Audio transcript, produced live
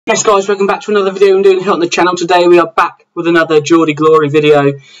Yes guys, welcome back to another video I'm doing here on the channel. Today we are back with another Geordie Glory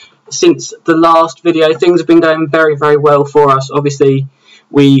video. Since the last video, things have been going very, very well for us. Obviously,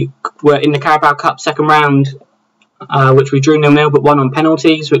 we were in the Carabao Cup second round, which we drew 0-0 but won on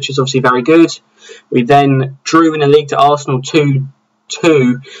penalties, which is obviously very good. We then drew in the league to Arsenal 2-2.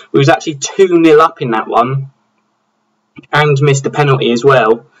 We was actually 2-0 up in that one and missed a penalty as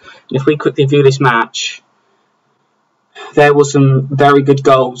well. And if we quickly view this match, there was some very good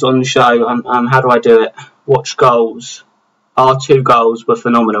goals on the show. How do I do it? Watch goals. Our two goals were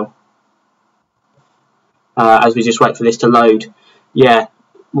phenomenal. As we just wait for this to load. Yeah,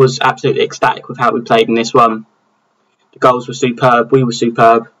 was absolutely ecstatic with how we played in this one. The goals were superb. We were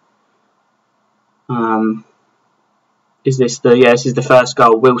superb. This is the first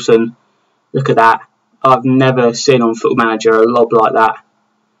goal. Wilson, look at that. I've never seen on Football Manager a lob like that.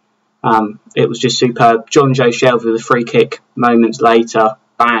 It was just superb. John Joe Shelvey with a free kick moments later.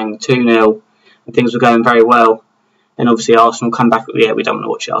 Bang, 2-0. And things were going very well. And obviously Arsenal come back. Yeah, we don't want to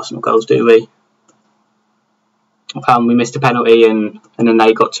watch the Arsenal goals, do we? We missed a penalty and then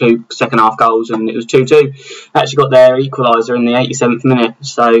they got two second half goals and it was 2-2. Actually got their equaliser in the 87th minute.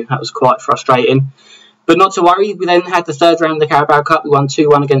 So that was quite frustrating. But not to worry. We then had the third round of the Carabao Cup. We won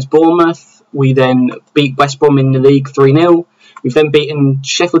 2-1 against Bournemouth. We then beat West Brom in the league 3-0. We've then beaten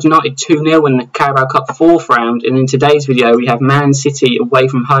Sheffield United 2-0 in the Carabao Cup fourth round. And in today's video, we have Man City away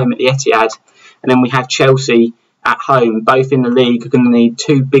from home at the Etihad. And then we have Chelsea at home. Both in the league are going to need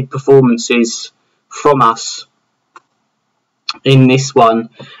two big performances from us in this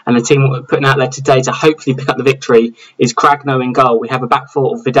one. And the team we're putting out there today to hopefully pick up the victory is Cragno in goal. We have a back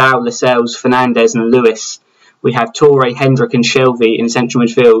four of Vidal, Lascelles, Fernandes and Lewis. We have Toure, Hendrick and Shelvey in central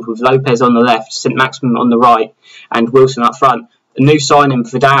midfield with Lopez on the left, St Maximin on the right and Wilson up front. A new signing,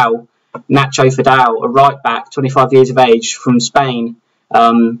 Vidal, Nacho Vidal, a right back, 25 years of age from Spain.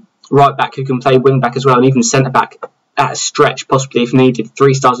 Right back who can play wing back as well and even centre back at a stretch possibly if needed.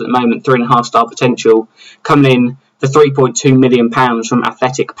 3 stars at the moment, 3.5 star potential. Coming in for £3.2 million from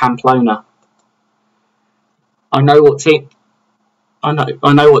Athletic Pamplona. I know what team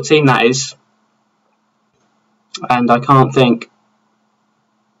that is. And I can't think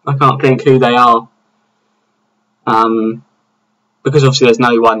who they are, because obviously there's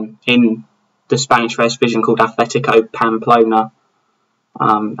no one in the Spanish First Division called Atletico Pamplona,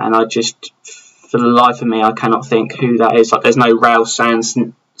 and I just, for the life of me, I cannot think who that is. Like, there's no Real San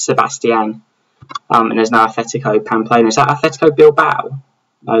Sebastian, and there's no Atletico Pamplona. Is that Atletico Bilbao?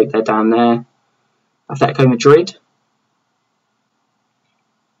 No, they're down there. Atletico Madrid.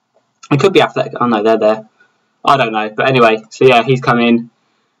 It could be Atletico. Oh no, they're there. I don't know, but anyway, so yeah, he's come in,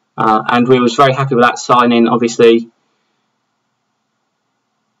 and we was very happy with that signing, obviously.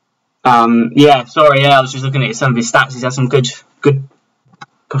 I was just looking at some of his stats. He's had some good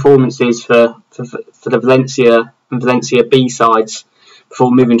performances for the Valencia and Valencia B sides before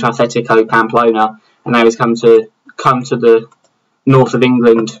moving to Atletico Pamplona, and now he's come to the north of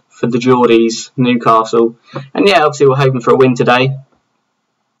England for the Geordies, Newcastle, and yeah, obviously we're hoping for a win today.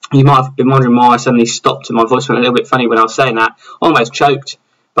 You might have been wondering why I suddenly stopped and my voice went a little bit funny when I was saying that. Almost choked,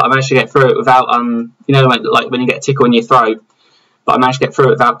 but I managed to get through it without, like when you get a tickle in your throat. But I managed to get through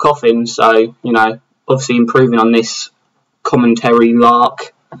it without coughing, so, obviously improving on this commentary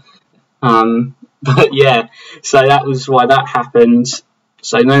lark. But yeah, so that was why that happened.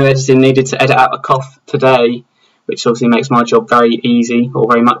 So no editing needed to edit out a cough today, which obviously makes my job very easy, or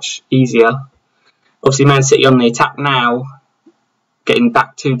very much easier. Obviously Man City on the attack now, getting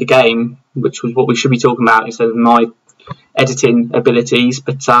back to the game, which was what we should be talking about instead of my editing abilities.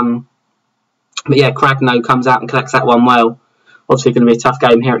 But yeah, Cragno comes out and collects that one well. Obviously going to be a tough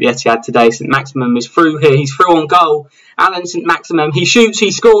game here at the Etihad today. St Maximin is through here. He's through on goal. Alan St Maximin, he shoots,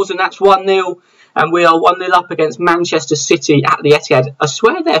 he scores, and that's 1-0. And we are 1-0 up against Manchester City at the Etihad. I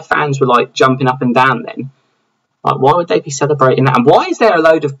swear their fans were like jumping up and down then. Like, why would they be celebrating that? And why is there a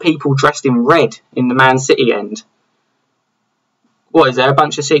load of people dressed in red in the Man City end? What, is there a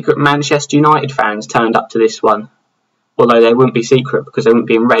bunch of secret Manchester United fans turned up to this one? Although they wouldn't be secret because they wouldn't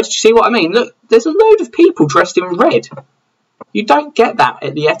be in red. Do you see what I mean? Look, there's a load of people dressed in red. You don't get that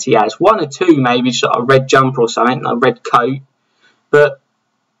at the Etihad. One or two maybe just a red jumper or something, a red coat. But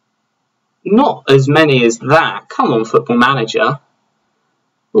not as many as that. Come on, Football Manager.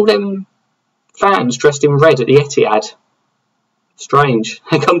 All them fans dressed in red at the Etihad. Strange.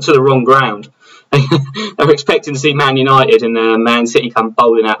 They come to the wrong ground. They were expecting to see Man United and Man City come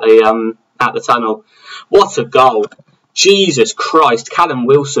bowling at the tunnel. What a goal. Jesus Christ. Callum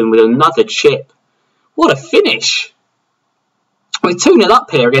Wilson with another chip. What a finish. We're 2-0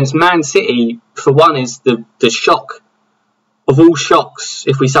 up here against Man City. For one is the shock of all shocks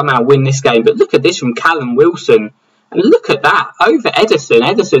if we somehow win this game. But look at this from Callum Wilson. And look at that, over Ederson.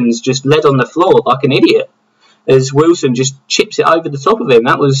 Ederson's just led on the floor like an idiot as Wilson just chips it over the top of him.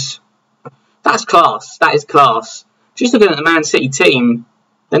 That's class. That is class. Just looking at the Man City team,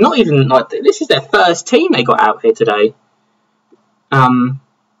 they're not even like, this is their first team they got out here today. I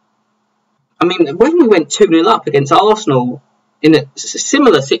mean, when we went 2-0 up against Arsenal in a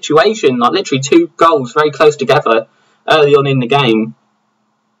similar situation, like literally 2 goals very close together early on in the game,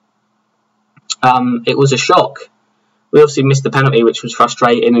 it was a shock. We obviously missed the penalty, which was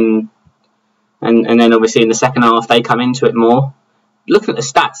frustrating, and then obviously in the second half they come into it more. Looking at the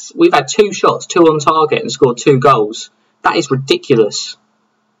stats, we've had 2 shots, 2 on target, and scored 2 goals. That is ridiculous.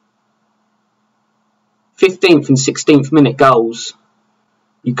 15th and 16th minute goals.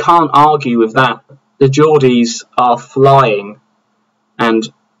 You can't argue with that. The Geordies are flying, and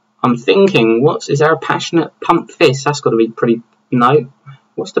I'm thinking, is there a passionate pump fist? That's got to be pretty. No,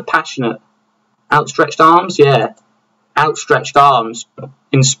 what's the passionate? Outstretched arms, yeah. Outstretched arms,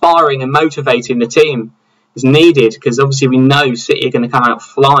 inspiring and motivating the team is needed, because obviously we know City are going to come out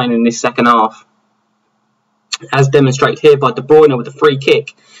flying in this second half, as demonstrated here by De Bruyne with a free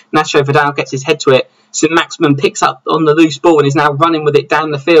kick. Nacho Vidal gets his head to it. St Maximin picks up on the loose ball and is now running with it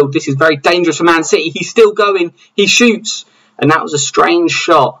down the field. This is very dangerous for Man City. He's still going. He shoots, and that was a strange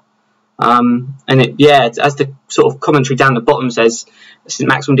shot. And as the sort of commentary down the bottom says, St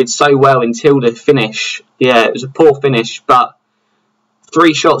Maximin did so well until the finish. Yeah, it was a poor finish, but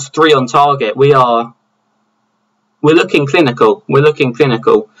 3 shots, 3 on target. We're looking clinical. We're looking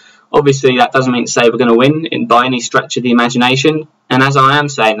clinical. Obviously, that doesn't mean to say we're going to win by any stretch of the imagination. And as I am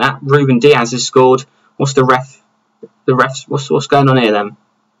saying that, Ruben Diaz has scored. What's the refs? What's going on here then?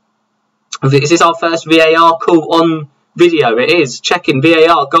 Is this our first VAR call on video? It is. Checking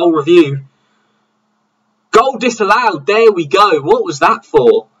VAR goal review. Goal disallowed. There we go. What was that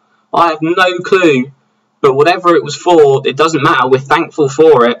for? I have no clue. But whatever it was for, it doesn't matter. We're thankful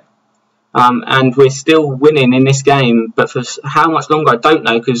for it. And we're still winning in this game. But for how much longer, I don't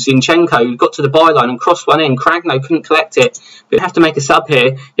know. Because Zinchenko got to the byline and crossed one in. Cragno couldn't collect it. But we have to make a sub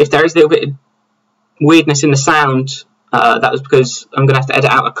here. If there is a little bit of weirdness in the sound, that was because I'm going to have to edit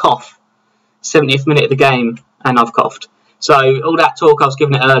out a cough. 70th minute of the game, and I've coughed. So all that talk I was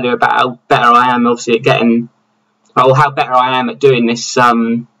giving it earlier about how better I am, obviously, at getting, or how better I am at doing this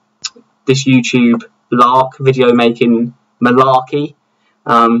this YouTube video making malarkey.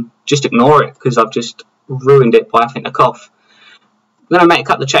 Just ignore it, because I've just ruined it by having a cough. I'm going to make a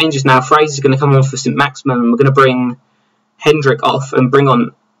couple of changes now. Fraser's going to come on for St Maximin, and we're going to bring Hendrick off and bring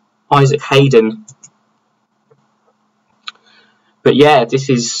on Isaac Hayden. But yeah, this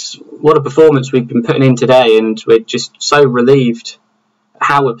is what a performance we've been putting in today, and we're just so relieved at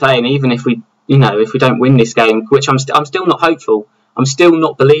how we're playing. Even if we, if we don't win this game, which I'm still not hopeful. I'm still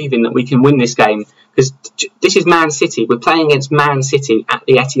not believing that we can win this game, because this is Man City. We're playing against Man City at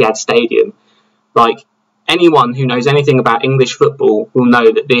the Etihad Stadium. Like, anyone who knows anything about English football will know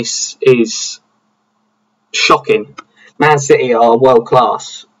that this is shocking. Man City are world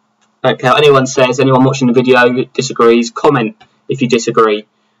class. Okay, anyone watching the video disagrees, comment if you disagree.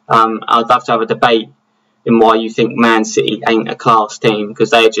 I'd love to have a debate in why you think Man City ain't a class team, because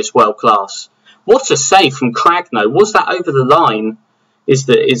they're just world class. What a save from Cragno. Was that over the line?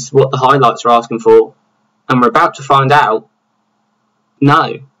 Is what the highlights are asking for. And we're about to find out.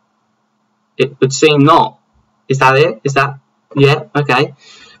 No. It would seem not. Is that it? Is that... Yeah, okay.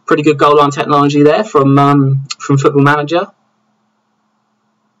 Pretty good goal line technology there from Football Manager.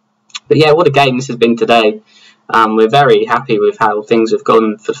 But yeah, what a game this has been today. We're very happy with how things have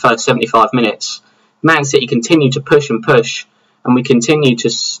gone for the first 75 minutes. Man City continue to push and push, and we continue to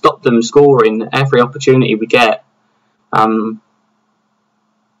stop them scoring every opportunity we get.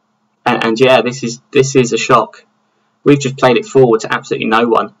 And yeah, this is a shock. We've just played it forward to absolutely no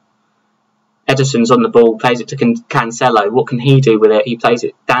one. Ederson's on the ball, plays it to Cancelo. What can he do with it? He plays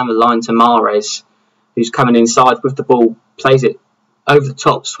it down the line to Mahrez, who's coming inside with the ball, plays it over the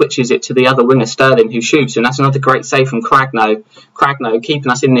top, switches it to the other winger, Sterling, who shoots, and that's another great save from Cragno. Cragno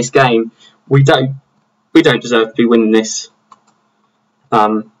keeping us in this game. We don't deserve to be winning this.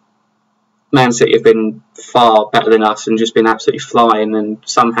 Man City have been far better than us and just been absolutely flying, and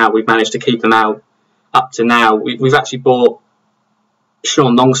somehow we've managed to keep them out up to now. We've actually brought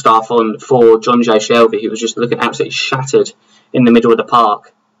Sean Longstaff on for John J. Shelby, who was just looking absolutely shattered in the middle of the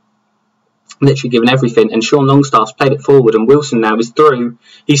park. Literally given everything, and Sean Longstaff's played it forward, and Wilson now is through.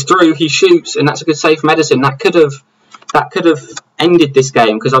 He's through, he shoots, and that's a good save from Ederson. That could have ended this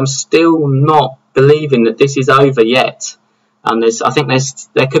game, because I'm still not believing that this is over yet. I think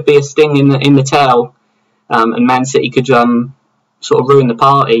there could be a sting in the tail, and Man City could sort of ruin the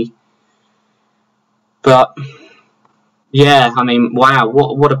party. But yeah, I mean, wow,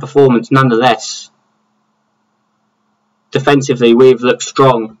 what a performance nonetheless. Defensively, we've looked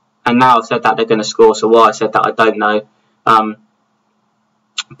strong, and now I've said that they're going to score, so why I said that I don't know.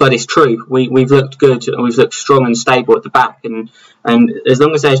 But it's true, we've looked good, and we've looked strong and stable at the back, and as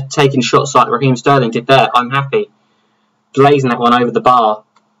long as they're taking shots like Raheem Sterling did there, I'm happy. Blazing that one over the bar.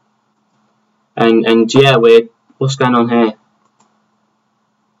 And yeah, what's going on here?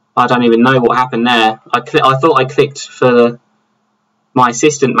 I don't even know what happened there. I thought I clicked for my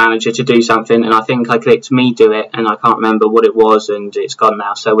assistant manager to do something, and I think I clicked me do it, and I can't remember what it was, and it's gone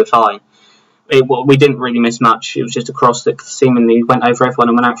now, so we're fine. We didn't really miss much. It was just a cross that seemingly went over everyone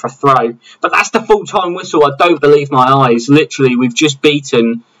and went out for a throw. But that's the full-time whistle. I don't believe my eyes. Literally, we've just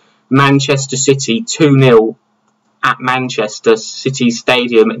beaten Manchester City 2-0 at Manchester City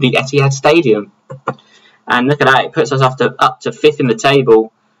Stadium, at the Etihad Stadium. And look at that. It puts us up to 5th in the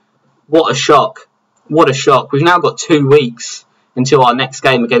table. What a shock. What a shock. We've now got 2 weeks until our next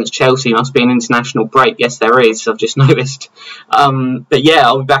game against Chelsea. Must be an international break. Yes, there is. I've just noticed. But yeah,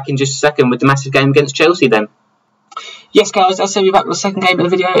 I'll be back in just a second with the massive game against Chelsea then. Yes, guys, I'll say we're back with the second game of the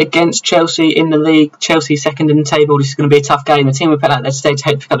video against Chelsea in the league. Chelsea second in the table. This is going to be a tough game. The team we put out there today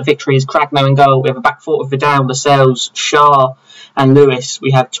to pick up the victory is Cragno in goal. We have a back four of Vidal, Lascelles, Shah and Lewis.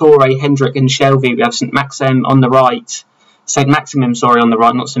 We have Toure, Hendrick and Shelvey. We have St Maxim on the right. St Maximum, sorry, on the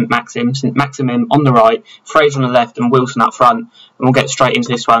right, not St Maxim. St Maximum on the right, Fraser on the left and Wilson up front. And we'll get straight into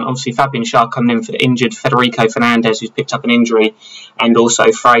this one. Obviously, Fabian Schär coming in for the injured Federico Fernandez, who's picked up an injury. And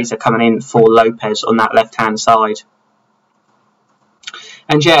also Fraser coming in for Lopez on that left-hand side.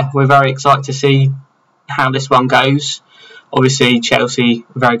 And yeah, we're very excited to see how this one goes. Obviously, Chelsea,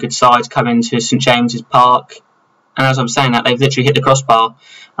 a very good side, coming to St James's Park. And as I'm saying that, they've literally hit the crossbar.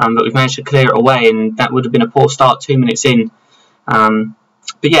 But we've managed to clear it away, and that would have been a poor start 2 minutes in.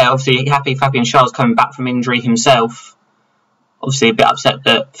 But yeah, obviously happy Fabian Schär's coming back from injury himself. Obviously a bit upset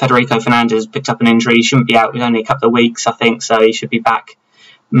that Federico Fernandez picked up an injury. He shouldn't be out with only a couple of weeks, I think, so he should be back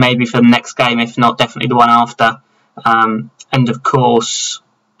maybe for the next game, if not definitely the one after. And of course,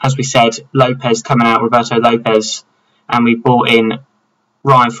 as we said, Lopez coming out, Roberto Lopez, and we brought in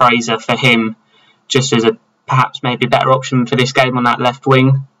Ryan Fraser for him, just as a perhaps maybe a better option for this game on that left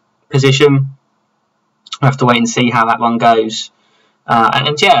wing position. We'll have to wait and see how that one goes.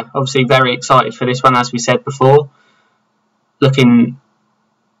 And yeah, obviously very excited for this one, as we said before. Looking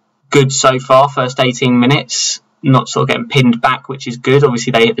good so far, first 18 minutes. Not sort of getting pinned back, which is good.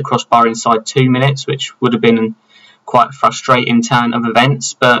 Obviously they hit the crossbar inside 2 minutes, which would have been quite a frustrating turn of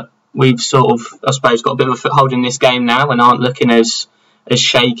events. But we've sort of, I suppose, got a bit of a foothold in this game now and aren't looking as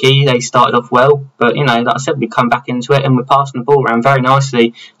shaky. They started off well, but you know, like I said, we come back into it and we're passing the ball around very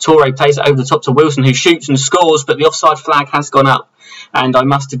nicely. Toure plays it over the top to Wilson, who shoots and scores, but the offside flag has gone up. And I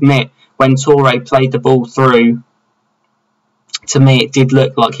must admit, when Toure played the ball through, to me it did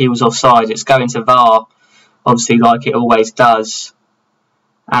look like he was offside. It's going to VAR, obviously, like it always does,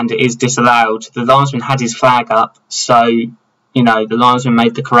 and it is disallowed. The linesman had his flag up, so you know, the linesman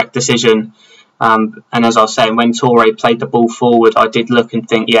made the correct decision. And as I was saying, when Toure played the ball forward, I did look and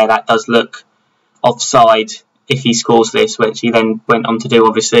think, yeah, that does look offside if he scores this, which he then went on to do,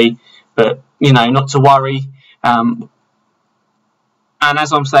 obviously. But, you know, not to worry. And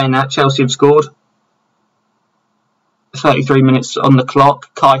as I'm saying that, Chelsea have scored. 33 minutes on the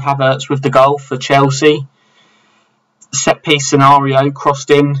clock. Kai Havertz with the goal for Chelsea. Set-piece scenario,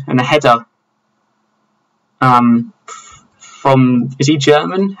 crossed in, and a header. From, is he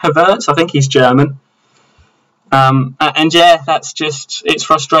German, Havertz? I think he's German. And yeah, that's just, it's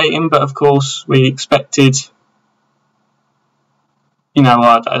frustrating, but of course we expected, you know,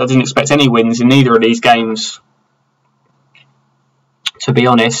 I didn't expect any wins in either of these games, to be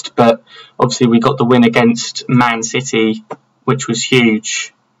honest, but obviously we got the win against Man City, which was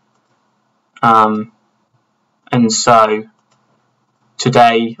huge. And so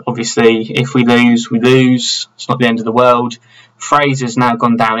today, obviously, if we lose, we lose. It's not the end of the world. Fraser's now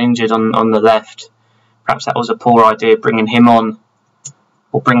gone down injured on the left. Perhaps that was a poor idea, bringing him on,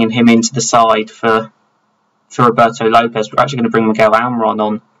 or bringing him into the side for Roberto Lopez. We're actually going to bring Miguel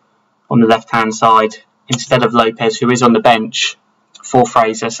Almiron on the left-hand side instead of Lopez, who is on the bench for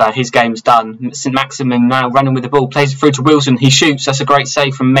Fraser. So his game's done. St Maximum now running with the ball, plays it through to Wilson. He shoots. That's a great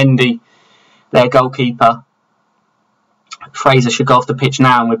save from Mendy, their goalkeeper. Fraser should go off the pitch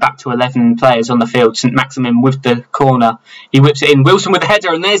now, and we're back to 11 players on the field. St Maximum with the corner. He whips it in. Wilson with the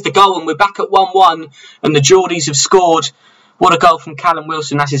header, and there's the goal, and we're back at 1-1, and the Geordies have scored. What a goal from Callum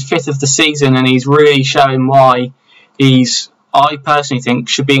Wilson. That's his 5th of the season, and he's really showing why he's, I personally think,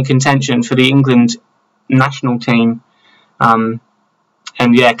 should be in contention for the England national team.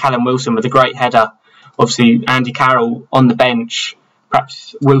 yeah, Callum Wilson with a great header. Obviously, Andy Carroll on the bench.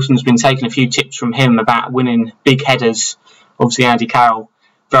 Perhaps Wilson's been taking a few tips from him about winning big headers. Obviously, Andy Carroll,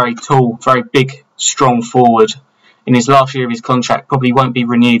 very tall, very big, strong forward. In his last year of his contract, probably won't be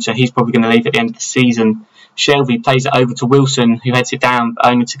renewed, so he's probably going to leave at the end of the season. Shelby plays it over to Wilson, who heads it down,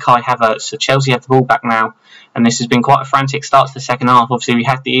 only to Kai Havertz. So Chelsea have the ball back now, and this has been quite a frantic start to the second half. Obviously, we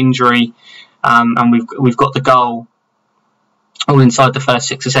had the injury, and we've got the goal all inside the first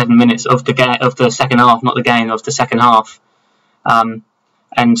 6 or 7 minutes of the second half, not the game, of the second half. And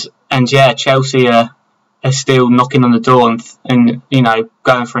yeah, Chelsea are still knocking on the door and you know,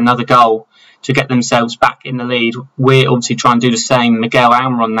 going for another goal to get themselves back in the lead. We're obviously trying to do the same. Miguel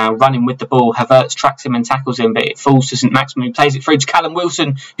Almiron now running with the ball. Havertz tracks him and tackles him, but it falls to St Maximin, who plays it through to Callum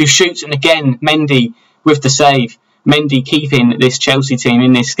Wilson, who shoots, and again Mendy with the save. Mendy keeping this Chelsea team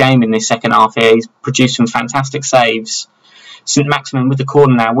in this game in this second half here. He's produced some fantastic saves. St Maximin with the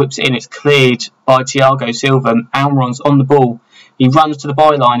corner now, whips it in, it's cleared by Thiago Silva. Almiron's on the ball. He runs to the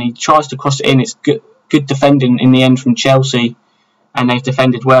byline, he tries to cross it in. It's good defending in the end from Chelsea, and they've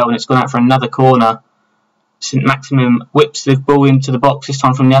defended well, and it's gone out for another corner. St Maximin whips the ball into the box, this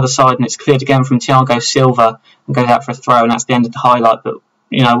time from the other side, and it's cleared again from Thiago Silva and goes out for a throw, and that's the end of the highlight. But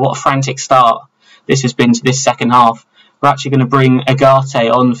you know, what a frantic start this has been to this second half. We're actually going to bring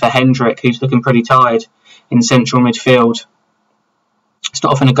Agate on for Hendrick, who's looking pretty tired in central midfield. It's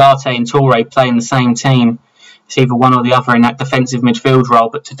not often Agate and Toure playing the same team. It's either one or the other in that defensive midfield role,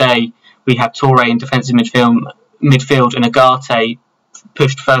 but today we have Toure in defensive midfield and Agate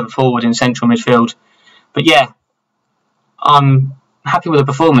pushed further forward in central midfield. But yeah, I'm happy with the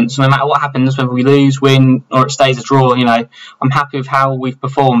performance. No matter what happens, whether we lose, win, or it stays a draw, you know, I'm happy with how we've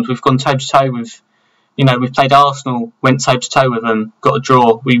performed. We've gone toe to toe with, you know, we've played Arsenal, went toe to toe with them, got a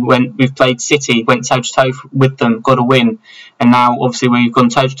draw. We've played City, went toe to toe with them, got a win. And now, obviously, we've gone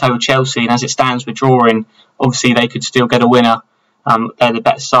toe to toe with Chelsea, and as it stands, we're drawing. Obviously, they could still get a winner. They're the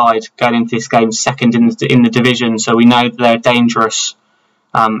better side going into this game, second in the division, so we know that they're dangerous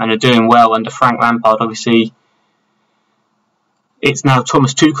and are doing well under Frank Lampard. Obviously, it's now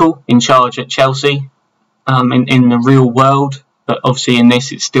Thomas Tuchel in charge at Chelsea in the real world, but obviously in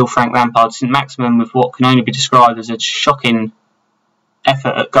this it's still Frank Lampard. St Maximin with what can only be described as a shocking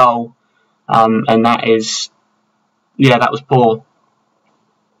effort at goal, and that was poor.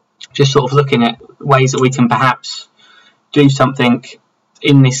 Just sort of looking at ways that we can perhaps do something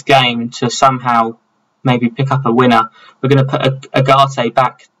in this game to somehow maybe pick up a winner. We're going to put Agate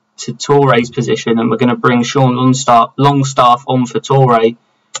back to Toure's position, and we're going to bring Sean Longstaff on for Toure.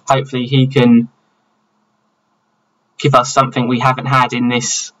 Hopefully he can give us something we haven't had in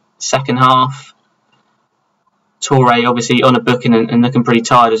this second half. Toure obviously on a booking and looking pretty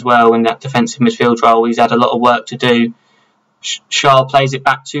tired as well in that defensive midfield role. He's had a lot of work to do. Shah plays it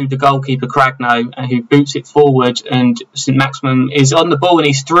back to the goalkeeper Cragno, who boots it forward, and St Maximin is on the ball and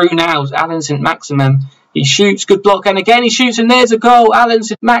he's through now. Alan St Maximin, he shoots, good block, and again he shoots, and there's a goal. Alan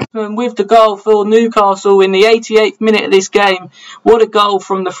St Maximin with the goal for Newcastle in the 88th minute of this game. What a goal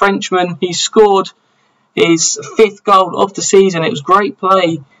from the Frenchman. He scored his 5th goal of the season. It was great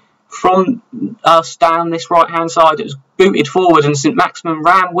play from us down this right hand side. It was booted forward and St Maximin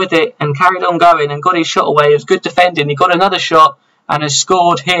ran with it and carried on going and got his shot away. It was good defending. He got another shot and has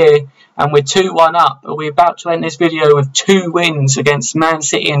scored here, and we're 2-1 up. We're about to end this video with 2 wins against Man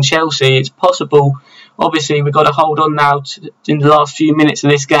City and Chelsea. It's possible. Obviously we've got to hold on now in the last few minutes of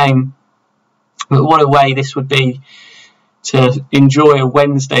this game, but what a way this would be to enjoy a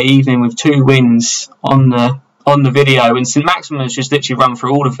Wednesday evening with 2 wins on the video. And St Maximin has just literally run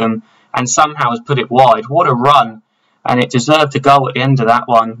through all of them and somehow has put it wide. What a run, and it deserved a goal at the end of that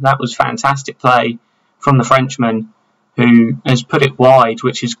one. That was fantastic play from the Frenchman, who has put it wide,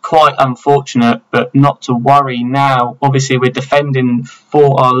 which is quite unfortunate, but not to worry now. Obviously we're defending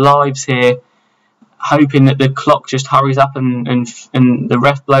for our lives here, hoping that the clock just hurries up and the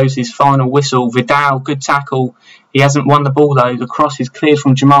ref blows his final whistle. Vidal, good tackle. He hasn't won the ball though. The cross is cleared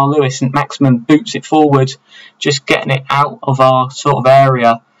from Jamal Lewis. St Maximin boots it forward, just getting it out of our sort of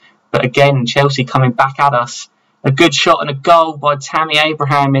area. But again, Chelsea coming back at us. A good shot and a goal by Tammy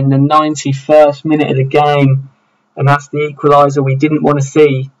Abraham in the 91st minute of the game. And that's the equaliser we didn't want to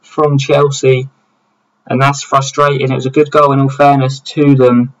see from Chelsea. And that's frustrating. It was a good goal in all fairness to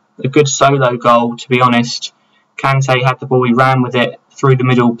them. A good solo goal, to be honest. Kante had the ball, he ran with it through the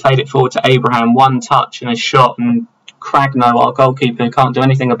middle, played it forward to Abraham, 1 touch and a shot, and Cragno, our goalkeeper, can't do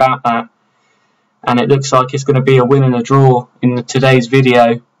anything about that. And it looks like it's going to be a win and a draw in today's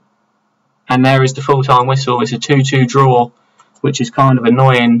video. And there is the full-time whistle. It's a 2-2 draw, which is kind of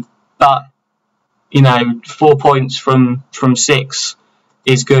annoying. But, you know, 4 points from 6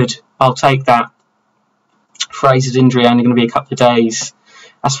 is good. I'll take that. Fraser's injury only going to be a couple of days.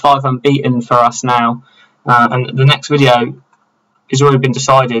 That's 5 unbeaten for us now. And the next video has already been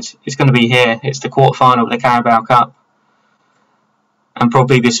decided. It's going to be here. It's the quarter-final of the Carabao Cup. And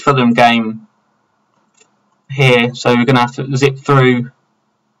probably this Fulham game here. So we're going to have to zip through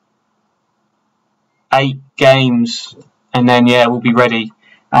 8 games. And then, yeah, we'll be ready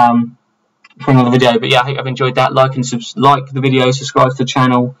for another video. But yeah, I hope you've enjoyed that. Like the video, subscribe to the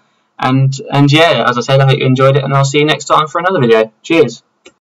channel. And yeah, as I said, I hope you enjoyed it. And I'll see you next time for another video. Cheers.